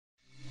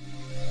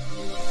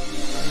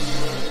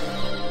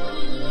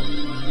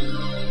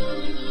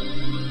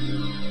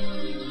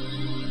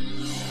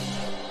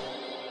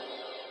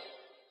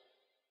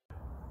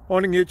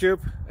Morning YouTube,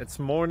 it's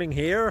morning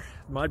here.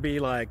 It might be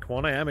like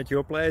 1 a.m. at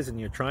your place and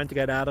you're trying to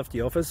get out of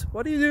the office.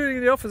 What are you doing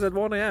in the office at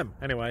 1 a.m?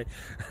 Anyway,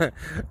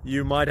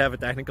 you might have a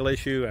technical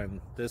issue and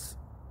this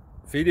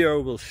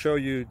video will show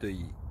you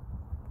the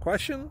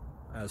question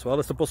as well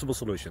as the possible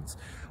solutions.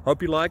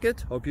 Hope you like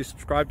it, hope you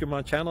subscribe to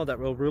my channel. That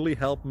will really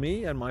help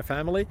me and my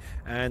family,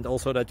 and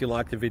also that you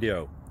like the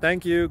video.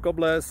 Thank you, God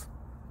bless.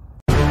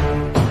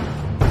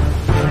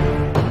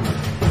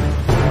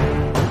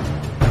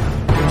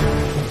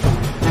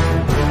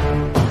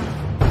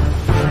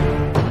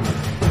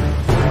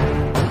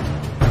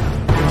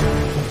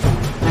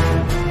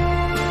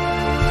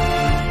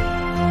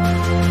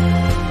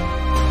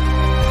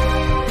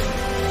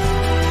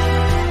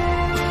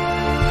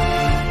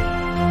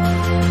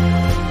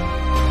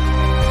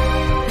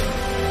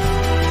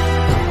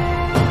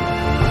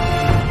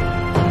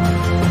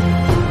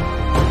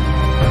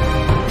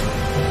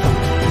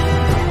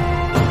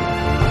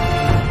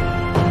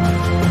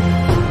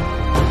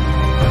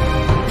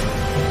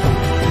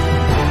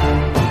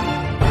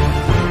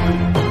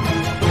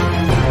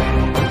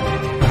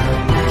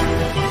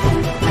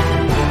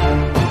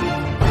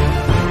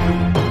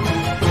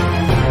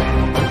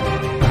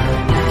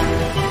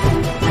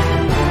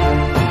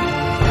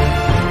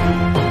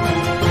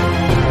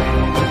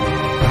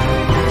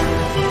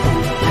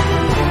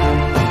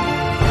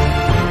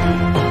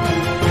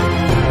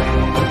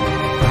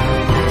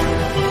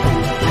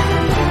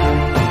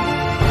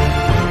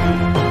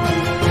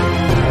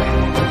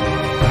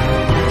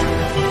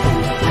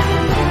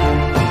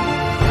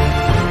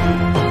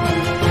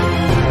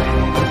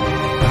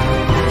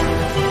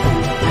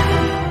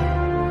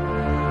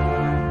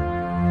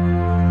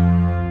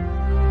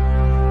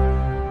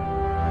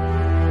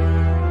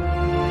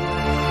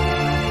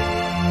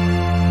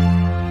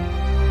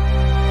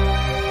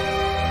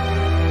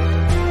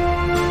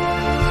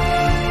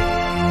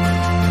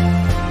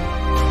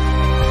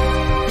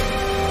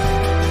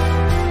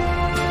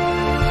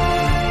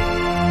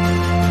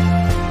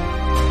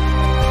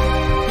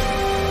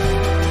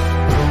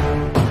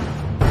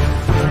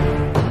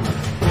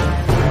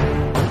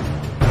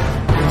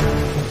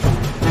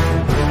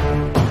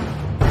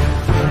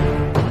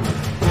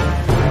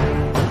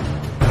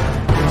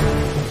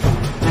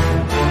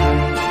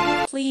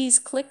 Please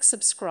click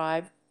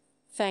subscribe.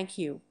 Thank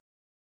you.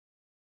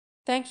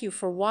 Thank you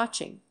for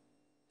watching.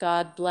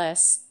 God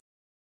bless.